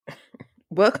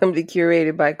Welcome to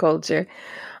Curated by Culture.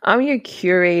 I'm your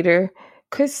curator,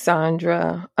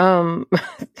 Cassandra.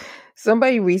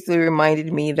 Somebody recently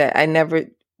reminded me that I never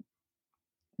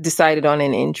decided on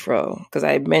an intro because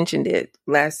I mentioned it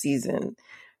last season.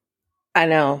 I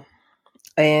know,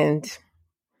 and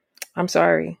I'm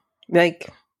sorry.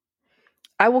 Like,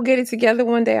 I will get it together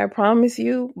one day, I promise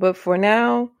you. But for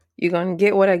now, you're going to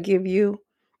get what I give you,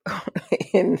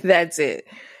 and that's it.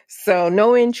 So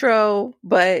no intro,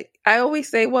 but I always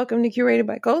say, welcome to Curated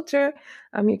by Culture.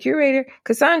 I'm your curator,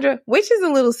 Cassandra, which is a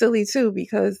little silly too,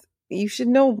 because you should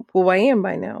know who I am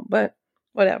by now, but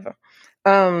whatever.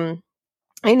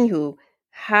 Anywho,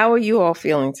 how are you all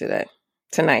feeling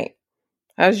tonight?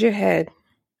 How's your head?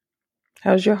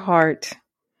 How's your heart?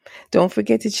 Don't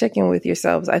forget to check in with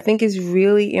yourselves. I think it's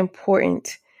really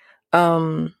important.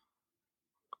 The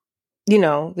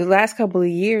last couple of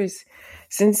years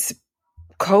since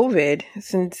COVID,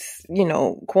 since,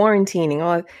 quarantining,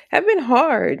 all have been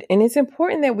hard. And it's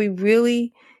important that we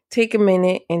really take a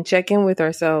minute and check in with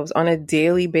ourselves on a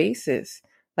daily basis.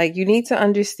 Like, you need to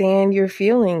understand your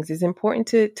feelings. It's important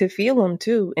to feel them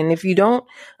too. And if you don't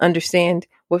understand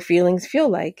what feelings feel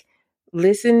like,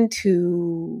 listen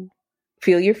to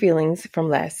Feel Your Feelings from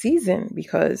last season,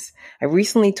 because I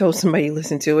recently told somebody to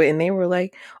listen to it and they were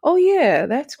like, oh yeah,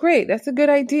 that's great. That's a good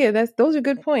idea. Those are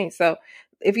good points. So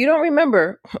if you don't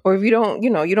remember, or if you don't,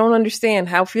 you don't understand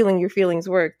how feeling your feelings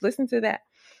work, listen to that.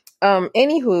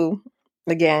 Anywho,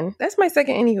 again, that's my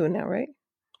second anywho now, right?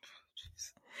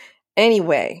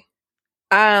 Anyway,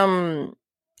 I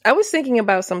was thinking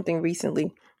about something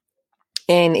recently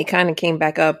and it kind of came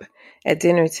back up at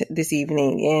dinner this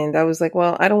evening. And I was like,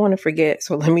 well, I don't want to forget.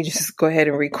 So let me just go ahead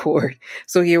and record.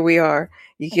 So here we are.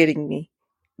 You're getting me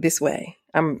this way.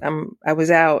 I was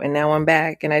out and now I'm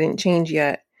back and I didn't change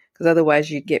yet, because otherwise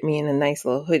you'd get me in a nice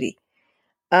little hoodie.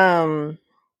 I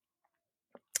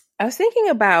was thinking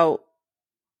about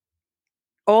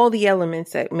all the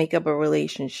elements that make up a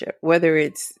relationship, whether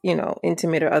it's,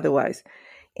 intimate or otherwise.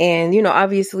 And,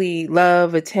 obviously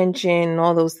love, attention,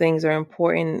 all those things are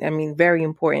important. I mean, very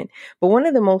important. But one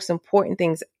of the most important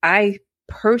things I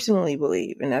personally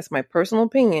believe, and that's my personal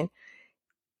opinion,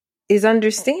 is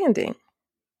understanding.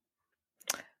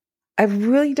 I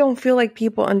really don't feel like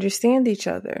people understand each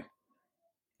other.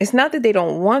 It's not that they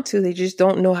don't want to, they just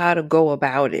don't know how to go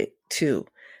about it too.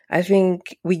 I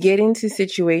think we get into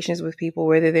situations with people,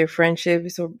 whether they're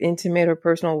friendships or intimate or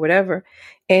personal or whatever,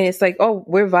 and it's like, oh,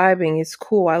 we're vibing. It's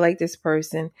cool. I like this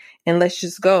person. And let's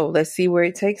just go. Let's see where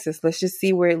it takes us. Let's just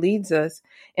see where it leads us.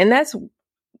 And that's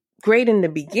great in the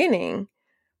beginning.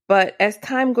 But as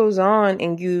time goes on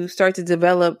and you start to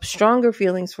develop stronger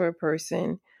feelings for a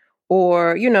person,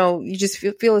 or, you just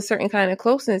feel a certain kind of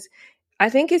closeness, I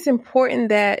think it's important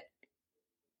that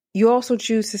you also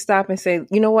choose to stop and say,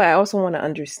 you know what, I also want to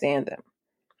understand them.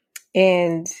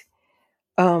 And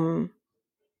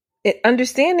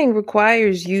understanding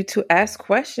requires you to ask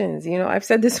questions. I've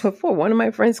said this before. One of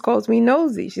my friends calls me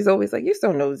nosy. She's always like, you're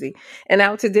so nosy. And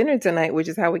out to dinner tonight, which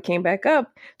is how it came back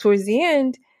up towards the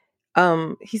end,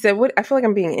 he said, what? I feel like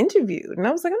I'm being interviewed. And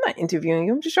I was like, I'm not interviewing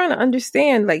you. I'm just trying to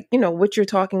understand, like, what you're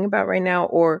talking about right now,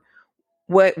 or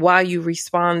why you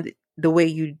respond the way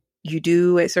you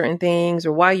do at certain things,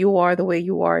 or why you are the way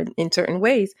you are in certain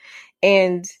ways.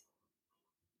 And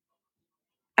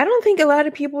I don't think a lot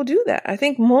of people do that. I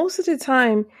think most of the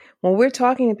time when we're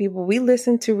talking to people, we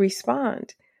listen to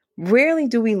respond. Rarely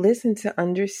do we listen to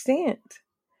understand.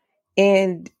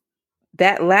 And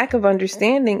that lack of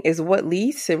understanding is what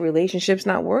leads to relationships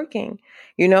not working.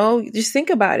 Just think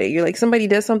about it. You're like, somebody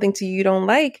does something to you you don't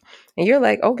like, and you're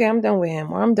like, okay, I'm done with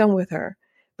him, or I'm done with her.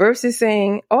 Versus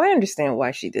saying, oh, I understand why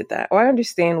she did that, or I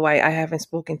understand why I haven't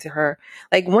spoken to her.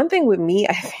 Like, one thing with me,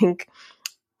 I think,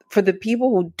 for the people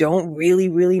who don't really,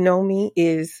 really know me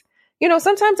is,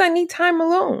 sometimes I need time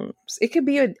alone. It could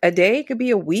be a day, it could be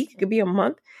a week, it could be a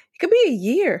month, it could be a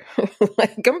year.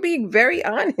 Like, I'm being very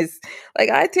honest.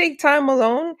 Like, I take time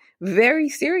alone very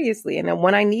seriously. And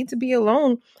when I need to be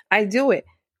alone, I do it.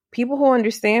 People who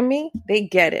understand me, they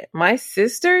get it. My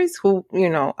sisters, who,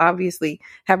 obviously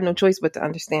have no choice but to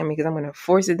understand me, because I'm going to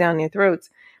force it down their throats,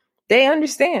 they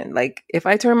understand. Like, if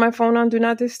I turn my phone on do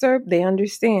not disturb, they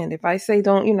understand. If I say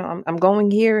don't, I'm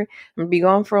going here, I'm going to be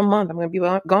gone for a month, I'm going to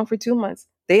be gone for 2 months,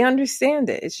 they understand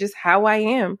it. It's just how I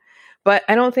am. But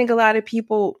I don't think a lot of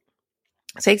people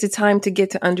take the time to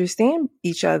get to understand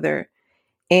each other.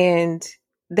 And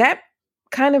that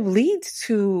kind of leads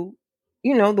to,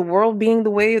 the world being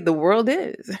the way the world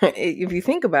is, if you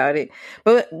think about it.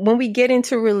 But when we get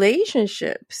into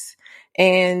relationships,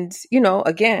 and,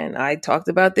 again, I talked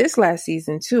about this last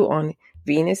season too, on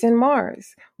Venus and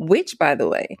Mars, which, by the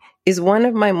way, is one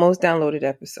of my most downloaded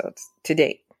episodes to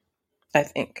date, I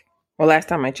think. Well, last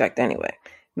time I checked anyway.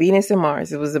 Venus and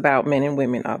Mars, it was about men and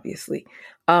women, obviously.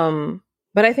 But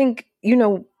I think,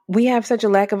 we have such a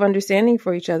lack of understanding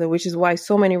for each other, which is why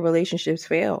so many relationships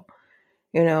fail.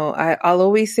 I'll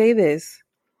always say this,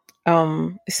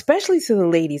 especially to the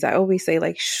ladies. I always say,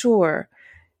 like, sure,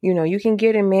 you can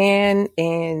get a man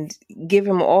and give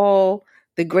him all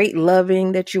the great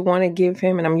loving that you want to give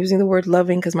him. And I'm using the word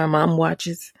loving because my mom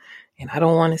watches and I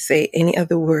don't want to say any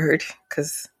other word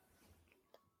because,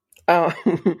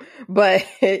 but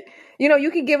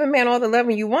you can give a man all the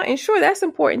loving you want. And sure, that's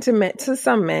important to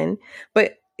some men.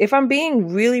 But if I'm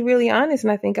being really, really honest,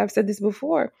 and I think I've said this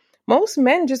before, most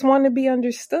men just want to be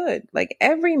understood. Like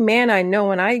every man I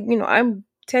know, and I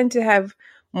tend to have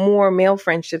more male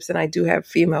friendships than I do have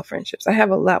female friendships. I have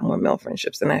a lot more male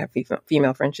friendships than I have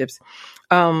female friendships.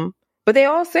 But they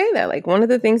all say that, like, one of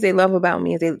the things they love about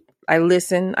me is I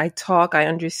listen, I talk, I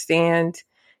understand.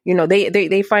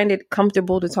 They find it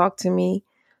comfortable to talk to me.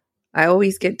 I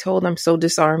always get told I'm so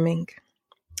disarming.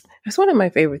 That's one of my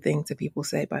favorite things that people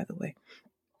say, by the way.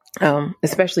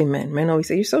 Especially men. Men always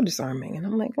say, you're so disarming. And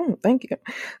I'm like, oh, thank you.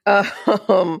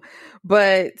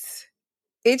 But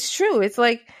it's true. It's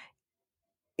like,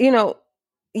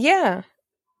 yeah.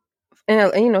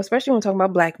 And especially when we're talking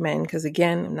about Black men, because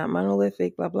again, I'm not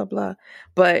monolithic, blah, blah, blah.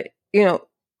 But,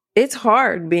 it's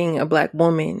hard being a Black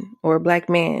woman or a Black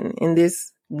man in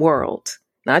this world,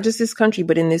 not just this country,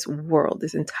 but in this world,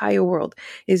 this entire world.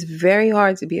 It's very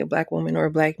hard to be a Black woman or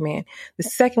a Black man. The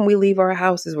second we leave our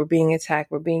houses, we're being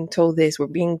attacked. We're being told this. We're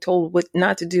being told what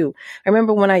not to do. I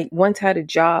remember when I once had a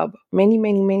job many,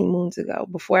 many, many moons ago,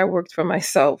 before I worked for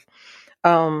myself,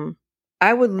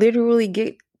 I would literally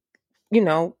get,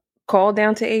 called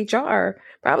down to HR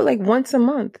probably like once a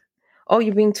month. Oh,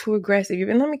 you're being too aggressive.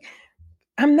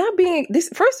 I'm not being this.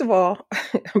 First of all,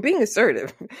 I'm being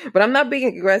assertive, but I'm not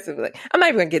being aggressive. Like I'm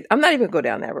not even gonna go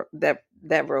down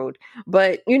that road.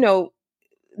 But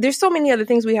there's so many other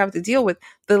things we have to deal with.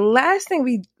 The last thing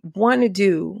we want to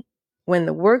do when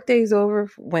the work day is over,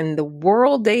 when the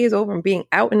world day is over and being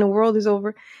out in the world is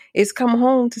over, is come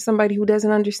home to somebody who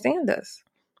doesn't understand us.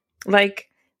 Like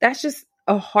that's just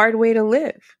a hard way to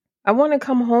live. I want to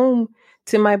come home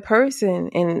to my person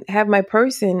and have my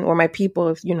person or my people,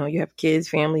 if you have kids,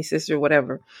 family, sister,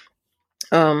 whatever.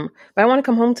 But I want to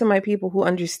come home to my people who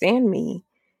understand me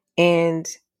and,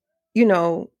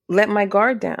 let my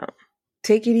guard down,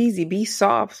 take it easy, be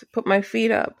soft, put my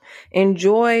feet up,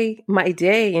 enjoy my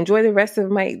day, enjoy the rest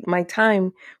of my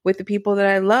time with the people that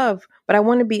I love. But I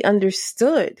want to be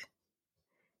understood.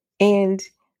 And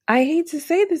I hate to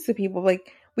say this to people,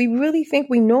 like we really think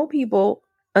we know people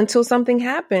until something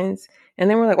happens. And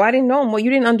then we're like, well, I didn't know them. Well,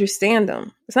 you didn't understand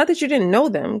them. It's not that you didn't know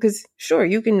them, because sure,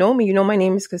 you can know me. You know, my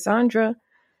name is Cassandra.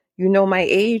 You know my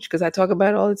age because I talk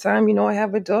about it all the time. You know, I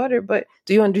have a daughter, but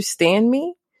do you understand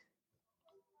me?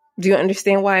 Do you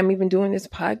understand why I'm even doing this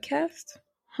podcast?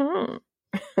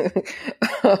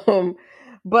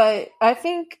 But I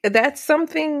think that's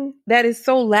something that is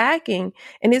so lacking.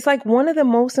 And it's like one of the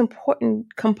most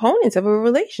important components of a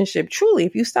relationship. Truly,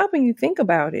 if you stop and you think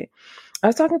about it. I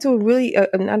was talking to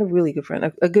not a really good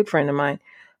friend, a good friend of mine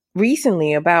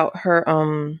recently about her.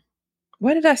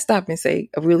 Why did I stop and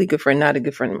say a really good friend, not a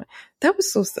good friend of mine? That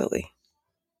was so silly.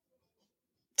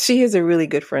 She is a really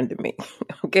good friend to me.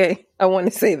 Okay. I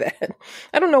want to say that.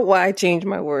 I don't know why I changed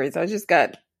my words.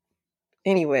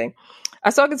 Anyway, I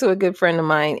was talking to a good friend of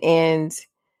mine and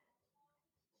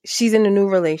she's in a new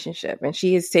relationship and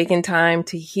she has taken time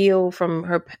to heal from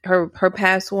her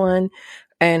past one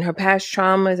and her past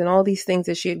traumas and all these things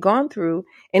that she had gone through.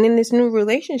 And in this new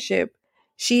relationship,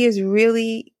 she has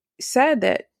really said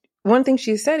that one thing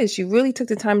she said is she really took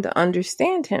the time to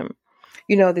understand him.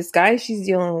 This guy she's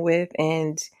dealing with,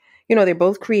 and, they're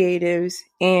both creatives,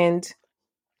 and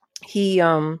he, he's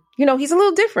a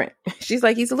little different. She's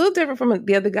like, he's a little different from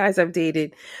the other guys I've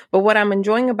dated. But what I'm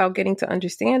enjoying about getting to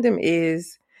understand him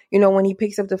is, when he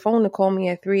picks up the phone to call me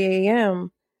at 3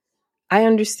 a.m., I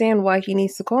understand why he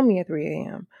needs to call me at 3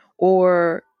 a.m.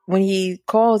 Or when he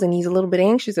calls and he's a little bit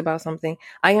anxious about something,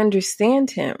 I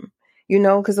understand him,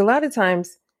 because a lot of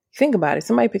times, think about it.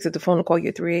 Somebody picks up the phone to call you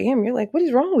at 3 a.m. You're like, what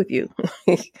is wrong with you?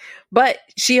 But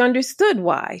she understood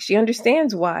why. She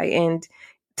understands why. And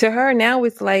to her now,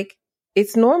 it's like,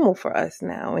 it's normal for us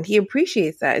now. And he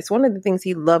appreciates that. It's one of the things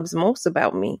he loves most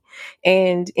about me.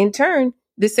 And in turn,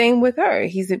 the same with her.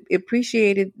 He's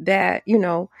appreciated that,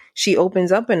 she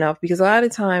opens up enough, because a lot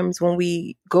of times when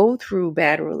we go through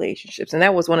bad relationships, and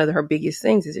that was one of her biggest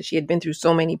things, is that she had been through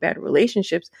so many bad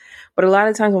relationships. But a lot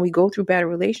of times when we go through bad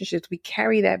relationships, we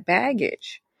carry that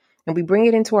baggage and we bring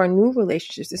it into our new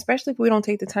relationships, especially if we don't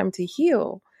take the time to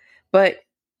heal. But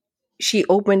she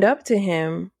opened up to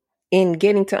him in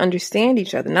getting to understand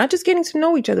each other, not just getting to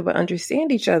know each other, but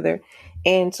understand each other.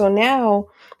 And so now,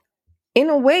 in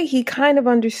a way, he kind of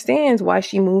understands why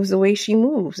she moves the way she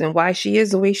moves, and why she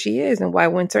is the way she is, and why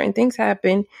when certain things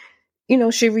happen,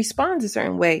 she responds a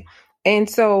certain way. And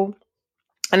so,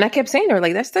 and I kept saying to her,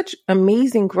 like, that's such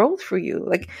amazing growth for you,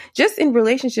 like, just in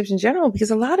relationships in general,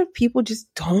 because a lot of people just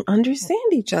don't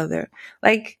understand each other.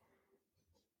 Like,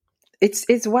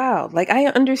 it's wild. Like, I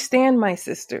understand my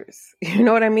sisters. You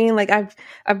know what I mean? Like,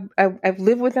 I've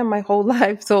lived with them my whole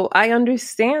life, so I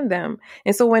understand them.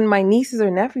 And so when my nieces or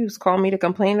nephews call me to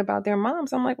complain about their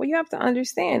moms, I'm like, well, you have to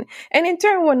understand. And in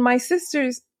turn, when my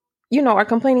sisters, are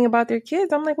complaining about their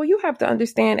kids, I'm like, well, you have to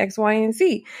understand X, Y, and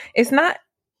Z. It's not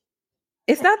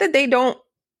that they don't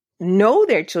know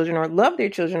their children or love their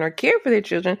children or care for their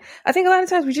children. I think a lot of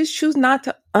times we just choose not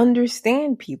to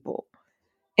understand people.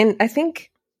 And I think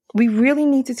we really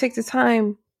need to take the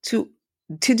time to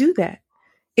do that.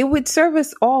 It would serve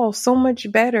us all so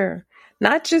much better,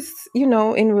 not just,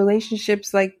 in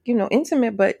relationships, like,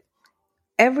 intimate, but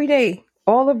every day,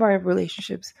 all of our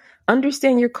relationships.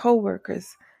 Understand your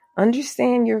coworkers,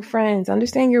 understand your friends,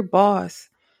 understand your boss,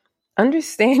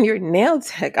 understand your nail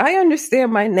tech. I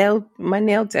understand my nail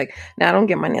tech. Now, I don't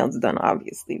get my nails done,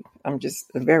 obviously. I'm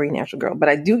just a very natural girl, but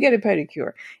I do get a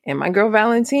pedicure. And my girl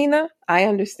Valentina, I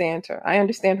understand her. I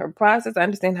understand her process. I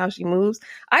understand how she moves.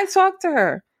 I talk to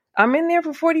her. I'm in there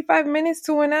for 45 minutes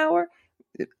to an hour.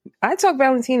 I talk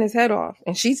Valentina's head off,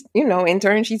 and she's, in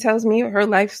turn, she tells me her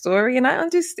life story, and I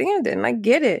understand it and I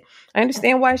get it. I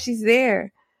understand why she's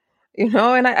there. And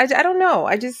I don't know.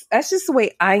 That's just the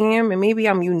way I am. And maybe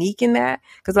I'm unique in that,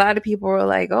 because a lot of people are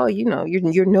like, oh,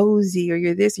 you're nosy, or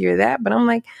you're this, you're that. But I'm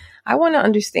like, I want to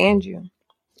understand you.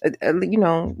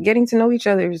 Getting to know each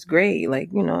other is great.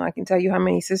 Like, I can tell you how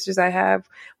many sisters I have,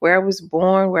 where I was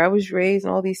born, where I was raised,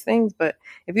 and all these things. But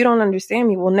if you don't understand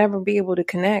me, we'll never be able to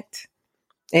connect.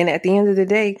 And at the end of the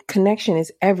day, connection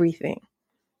is everything.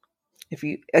 If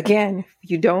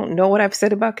you don't know what I've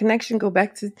said about connection, go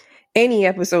back to any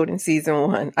episode in season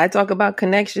 1. I talk about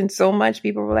connection so much.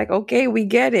 People were like, okay, we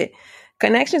get it.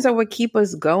 Connections are what keep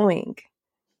us going,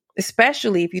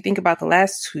 especially if you think about the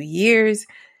last 2 years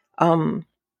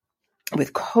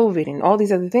with COVID and all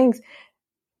these other things.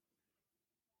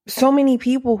 So many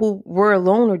people who were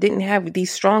alone or didn't have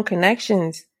these strong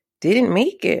connections didn't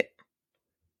make it.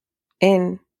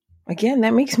 And again,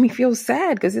 that makes me feel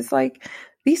sad, because it's like,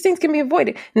 these things can be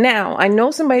avoided. Now, I know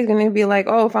somebody's going to be like,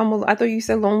 oh, I thought you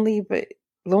said lonely,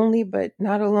 but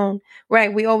not alone.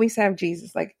 Right. We always have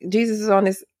Jesus. Like, Jesus is on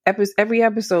this every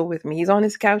episode with me. He's on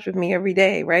his couch with me every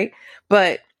day. Right.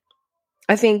 But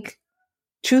I think,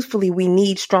 truthfully, we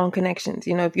need strong connections.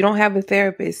 If you don't have a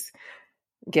therapist,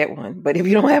 get one. But if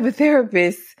you don't have a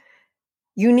therapist,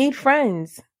 you need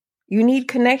friends. You need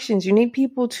connections. You need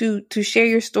people to share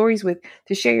your stories with,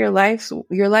 to share your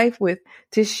life with,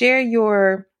 to share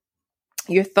your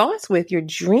thoughts with, your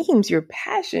dreams, your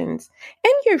passions,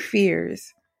 and your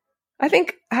fears. I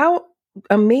think how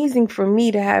amazing for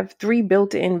me to have 3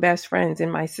 built-in best friends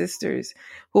in my sisters,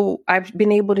 who I've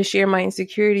been able to share my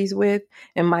insecurities with,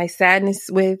 and my sadness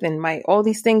with, and my all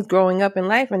these things growing up in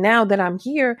life. And now that I'm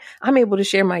here, I'm able to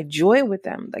share my joy with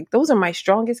them. Like, those are my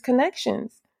strongest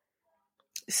connections.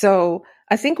 So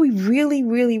I think we really,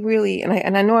 really, really,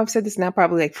 and I know I've said this now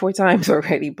probably like 4 times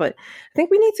already, but I think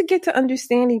we need to get to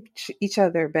understand each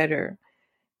other better.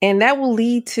 And that will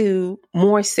lead to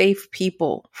more safe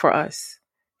people for us.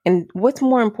 And what's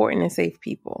more important than safe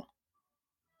people?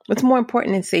 What's more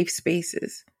important than safe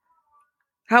spaces?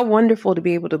 How wonderful to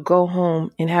be able to go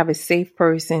home and have a safe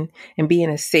person and be in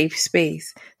a safe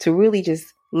space to really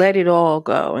just let it all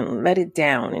go and let it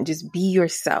down and just be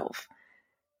yourself.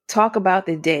 Talk about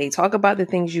the day. Talk about the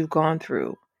things you've gone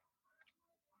through.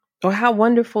 Or how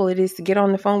wonderful it is to get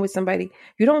on the phone with somebody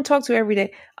you don't talk to every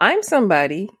day. I'm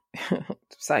somebody,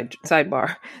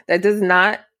 sidebar, that does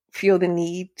not feel the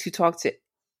need to talk to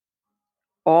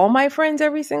all my friends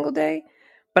every single day.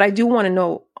 But I do want to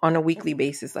know on a weekly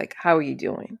basis, like, how are you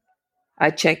doing?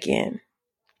 I check in.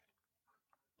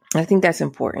 I think that's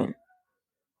important.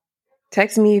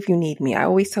 Text me if you need me. I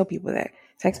always tell people that.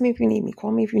 Text me if you need me.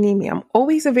 Call me if you need me. I'm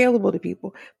always available to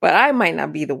people, but I might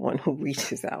not be the one who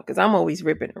reaches out, because I'm always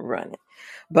ripping and running.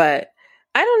 But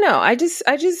I don't know. I just,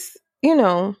 I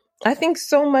think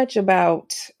so much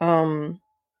about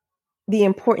the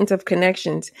importance of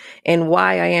connections and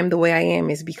why I am the way I am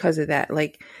is because of that.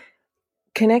 Like,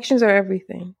 connections are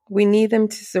everything. We need them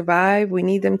to survive. We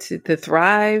need them to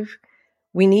thrive.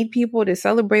 We need people to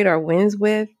celebrate our wins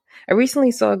with. I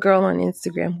recently saw a girl on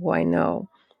Instagram who I know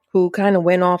who kind of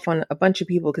went off on a bunch of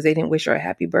people because they didn't wish her a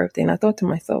happy birthday. And I thought to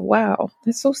myself, wow,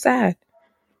 that's so sad.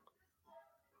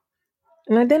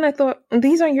 And then I thought,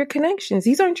 these aren't your connections.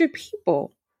 These aren't your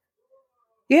people.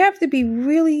 You have to be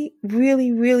really,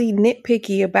 really, really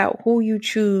nitpicky about who you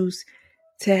choose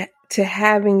to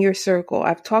have in your circle.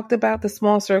 I've talked about the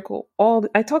small circle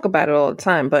I talk about it all the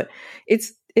time, but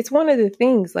it's one of the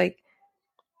things, like,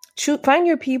 find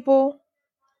your people,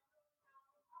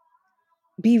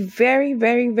 be very,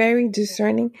 very, very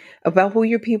discerning about who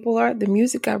your people are. The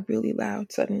music got really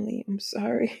loud suddenly. I'm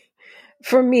sorry.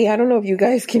 For me, I don't know if you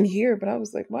guys can hear, but I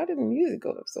was like, why did the music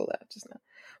go up so loud just now?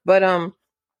 But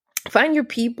find your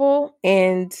people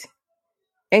and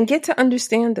get to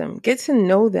understand them, get to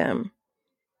know them,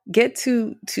 get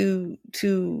to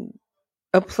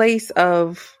a place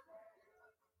of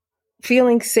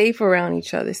feeling safe around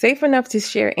each other, safe enough to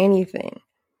share anything.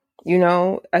 You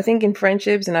know, I think in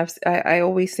friendships, and I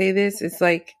always say this, it's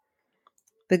like,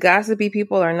 the gossipy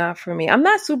people are not for me. I'm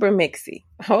not super mixy.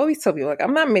 I always tell people, like,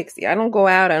 I'm not mixy. I don't go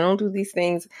out. I don't do these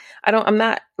things. I'm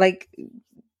not like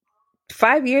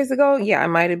 5 years ago. Yeah, I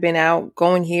might have been out,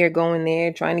 going here, going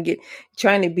there, trying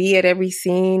to be at every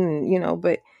scene, and,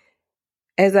 but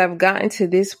as I've gotten to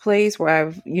this place where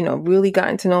I've, really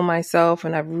gotten to know myself,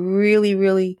 and I've really,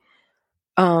 really,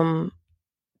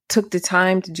 took the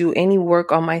time to do any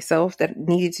work on myself that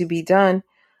needed to be done,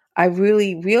 I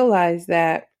really realized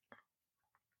that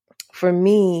for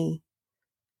me,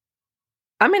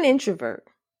 I'm an introvert,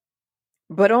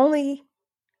 but only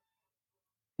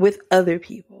with other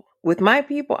people. With my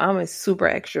people, I'm a super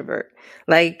extrovert.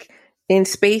 Like, in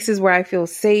spaces where I feel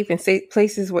safe, in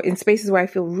spaces where I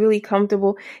feel really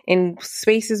comfortable, in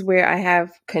spaces where I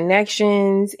have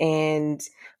connections and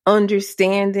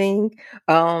understanding,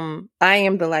 I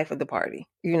am the life of the party.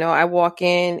 I walk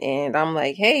in and I'm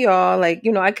like, hey y'all, like,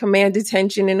 I command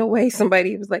attention in a way.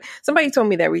 Somebody told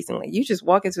me that recently. You just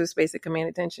walk into a space and command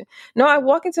attention. No, I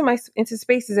walk into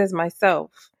spaces as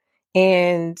myself.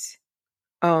 And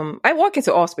I walk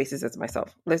into all spaces as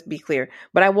myself. Let's be clear.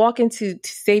 But I walk into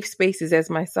safe spaces as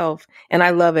myself, and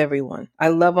I love everyone. I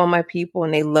love all my people,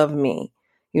 and they love me.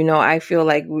 I feel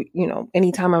like,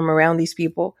 anytime I'm around these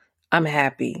people, I'm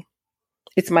happy.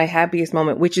 It's my happiest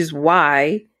moment, which is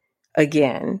why,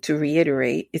 again, to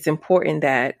reiterate, it's important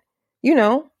that,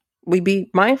 we be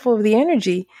mindful of the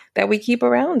energy that we keep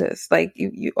around us. Like,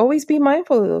 you always be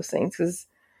mindful of those things, because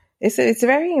it's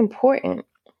very important.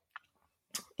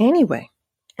 Anyway.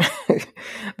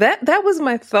 That was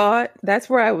my thought. That's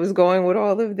where I was going with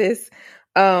all of this.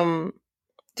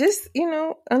 Just,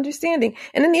 understanding.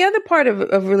 And then the other part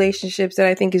of relationships that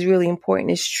I think is really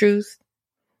important is truth.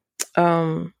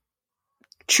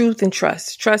 Truth and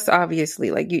trust. Trust,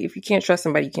 obviously, like, if you can't trust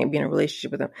somebody, you can't be in a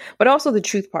relationship with them. But also the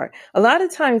truth part. A lot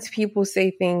of times people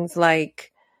say things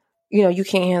like, you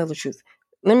can't handle the truth.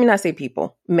 Let me not say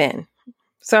people, men.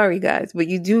 Sorry, guys, but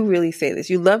you do really say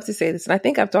this. You love to say this. And I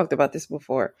think I've talked about this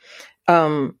before.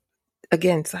 Again,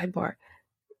 sidebar.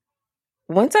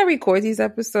 Once I record these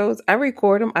episodes, I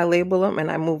record them, I label them, and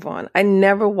I move on. I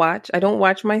don't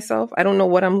watch myself. I don't know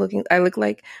what I look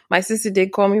like. My sister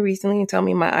did call me recently and tell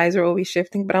me my eyes are always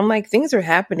shifting, but I'm like, things are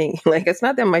happening. Like, it's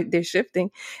not that they're shifting.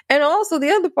 And also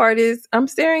the other part is I'm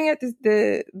staring at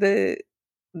the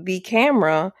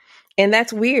camera, and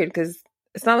that's weird because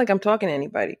it's not like I'm talking to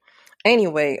anybody.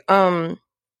 Anyway, what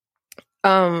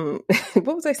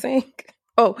was I saying?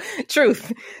 Oh,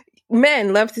 truth.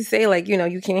 Men love to say, like,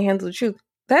 you can't handle the truth.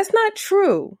 That's not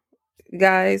true,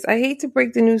 guys. I hate to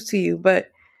break the news to you,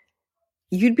 but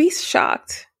you'd be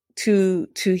shocked to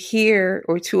hear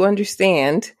or to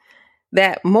understand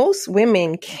that most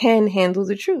women can handle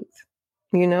the truth.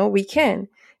 We can.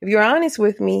 If you're honest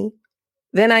with me,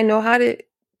 then I know how to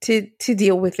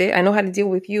deal with it. I know how to deal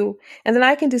with you. And then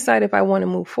I can decide if I want to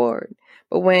move forward.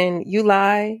 But when you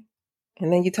lie,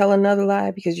 and then you tell another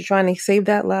lie because you're trying to save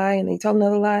that lie, and then you tell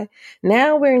another lie.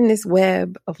 Now we're in this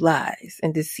web of lies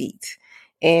and deceit.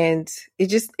 And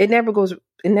it never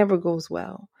goes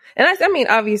well. And I mean,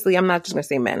 obviously, I'm not just going to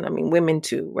say men. I mean, women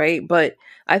too, right? But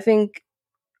I think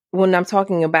when I'm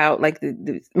talking about, like,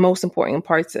 the most important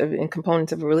parts of and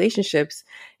components of relationships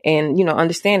and,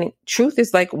 understanding, truth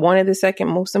is like one of the second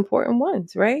most important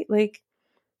ones, right? Like,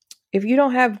 if you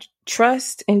don't have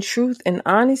trust and truth and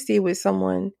honesty with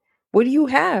someone, what do you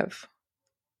have?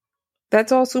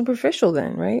 That's all superficial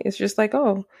then, right? It's just like,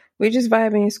 oh, we're just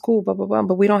vibing, it's cool, blah, blah, blah.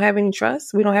 But we don't have any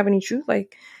trust. We don't have any truth.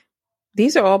 Like,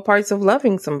 These are all parts of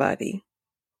loving somebody.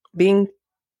 Being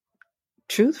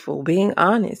truthful, being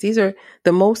honest. These are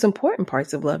the most important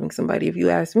parts of loving somebody, if you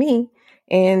ask me.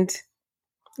 And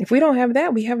if we don't have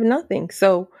that, we have nothing.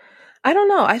 So I don't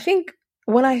know. I think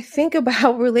when I think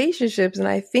about relationships and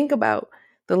I think about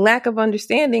the lack of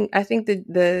understanding, I think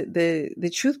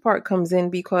the truth part comes in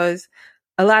because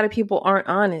a lot of people aren't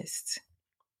honest.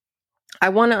 I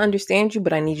want to understand you,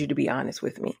 but I need you to be honest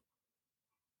with me.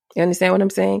 You understand what I'm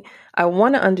saying? I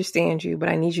want to understand you, but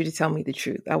I need you to tell me the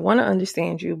truth. I want to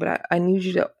understand you, but I need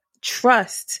you to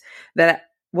trust that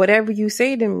whatever you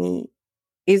say to me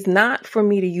is not for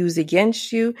me to use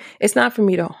against you. It's not for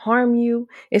me to harm you.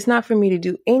 It's not for me to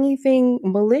do anything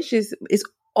malicious. It's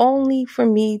only for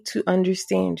me to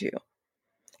understand you.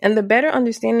 And the better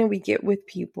understanding we get with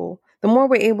people, the more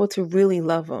we're able to really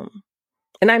love them.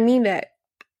 And I mean that,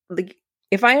 like,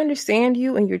 if I understand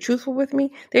you and you're truthful with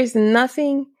me, there's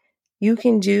nothing you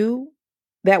can do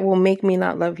that will make me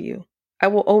not love you. I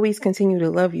will always continue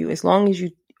to love you as long as you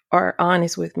are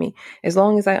honest with me, as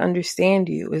long as I understand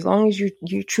you, as long as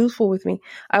you're truthful with me.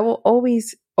 I will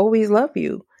always love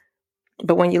you.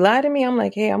 But when you lie to me, I'm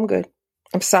like, hey, I'm good.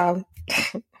 I'm solid.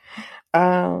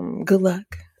 Good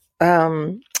luck.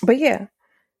 But yeah,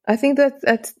 I think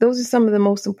that's those are some of the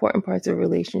most important parts of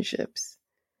relationships.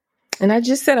 And I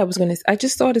just said I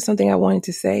just thought of something I wanted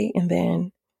to say, and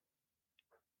then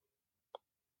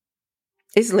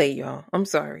it's late, y'all. I'm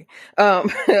sorry.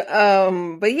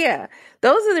 But yeah,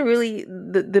 those are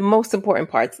the most important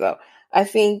parts, though. I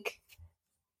think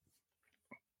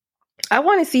I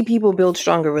want to see people build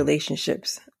stronger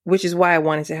relationships, which is why I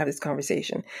wanted to have this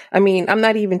conversation. I mean, I'm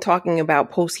not even talking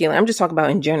about post healing. I'm just talking about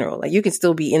in general. Like, you can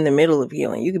still be in the middle of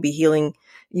healing. You could be healing.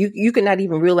 You could not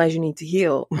even realize you need to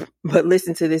heal. But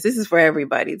listen to this. This is for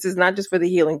everybody. This is not just for the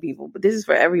healing people, but this is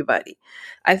for everybody.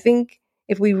 I think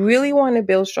if we really want to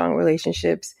build strong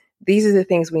relationships, these are the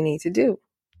things we need to do.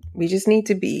 We just need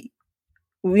to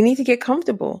we need to get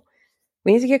comfortable.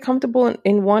 We need to get comfortable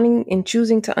in wanting and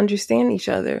choosing to understand each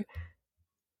other.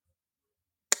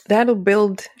 That'll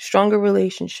build stronger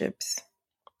relationships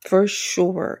for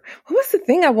sure. What was the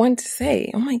thing I wanted to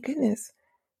say? Oh my goodness.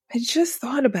 I just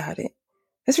thought about it.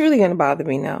 It's really going to bother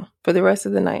me now for the rest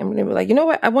of the night. I'm going to be like, you know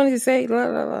what? I wanted to say, blah,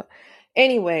 blah, blah.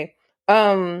 Anyway,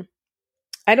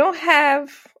 I don't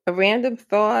have a random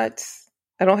thought.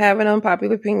 I don't have an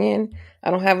unpopular opinion.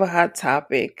 I don't have a hot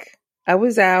topic. I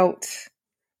was out.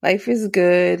 Life is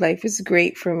good. Life is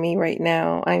great for me right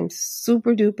now. I'm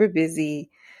super duper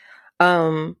busy.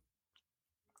 I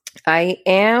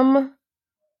am,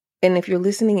 and if you're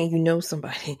listening and you know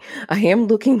somebody, I am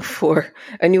looking for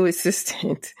a new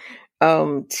assistant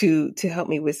to help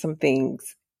me with some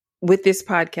things with this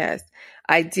podcast.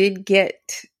 I did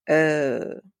get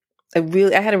I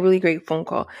had a really great phone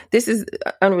call. This is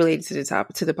unrelated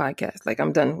to the podcast. Like,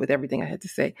 I'm done with everything I had to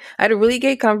say. I had a really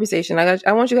great conversation.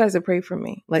 I want you guys to pray for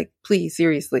me. Like, please,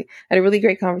 seriously. I had a really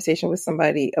great conversation with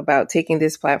somebody about taking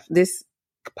this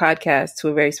podcast to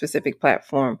a very specific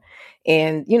platform.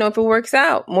 And, if it works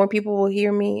out, more people will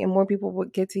hear me and more people will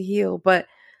get to heal. But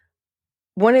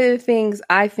one of the things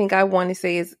I think I want to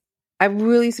say is I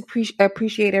really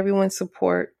appreciate everyone's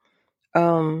support.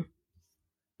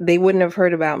 They wouldn't have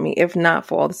heard about me if not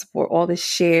for all the support, all the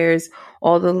shares,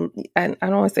 I don't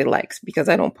want to say likes because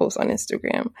I don't post on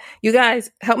Instagram. You guys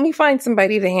help me find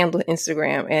somebody to handle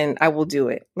Instagram and I will do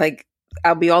it. Like,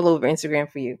 I'll be all over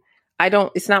Instagram for you.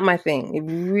 It's not my thing. It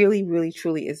really, really,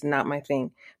 truly is not my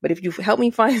thing. But if you help me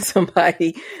find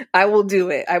somebody, I will do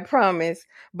it. I promise.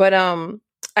 But,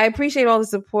 I appreciate all the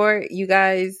support. You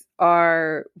guys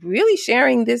are really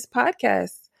sharing this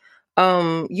podcast.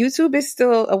 YouTube is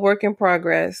still a work in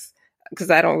progress because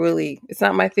it's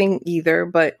not my thing either.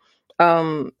 But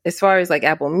as far as like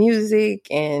Apple Music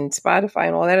and Spotify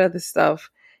and all that other stuff,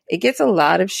 it gets a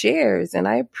lot of shares and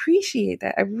I appreciate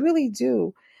that. I really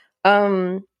do.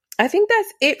 I think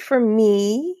that's it for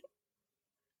me.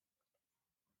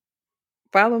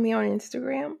 Follow me on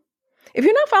Instagram. If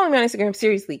you're not following me on Instagram,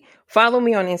 seriously, follow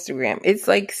me on Instagram. It's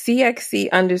like CXC_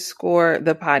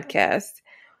 the podcast.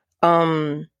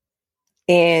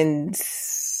 And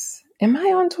am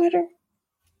I on Twitter?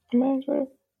 No,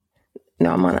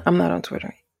 I'm not on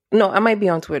Twitter. No, I might be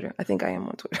on Twitter. I think I am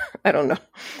on Twitter. I don't know.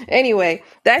 Anyway,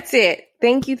 that's it.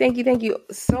 Thank you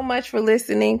so much for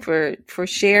listening, for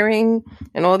sharing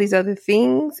and all these other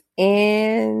things.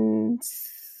 And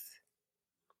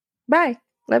bye.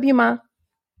 Love you, Ma.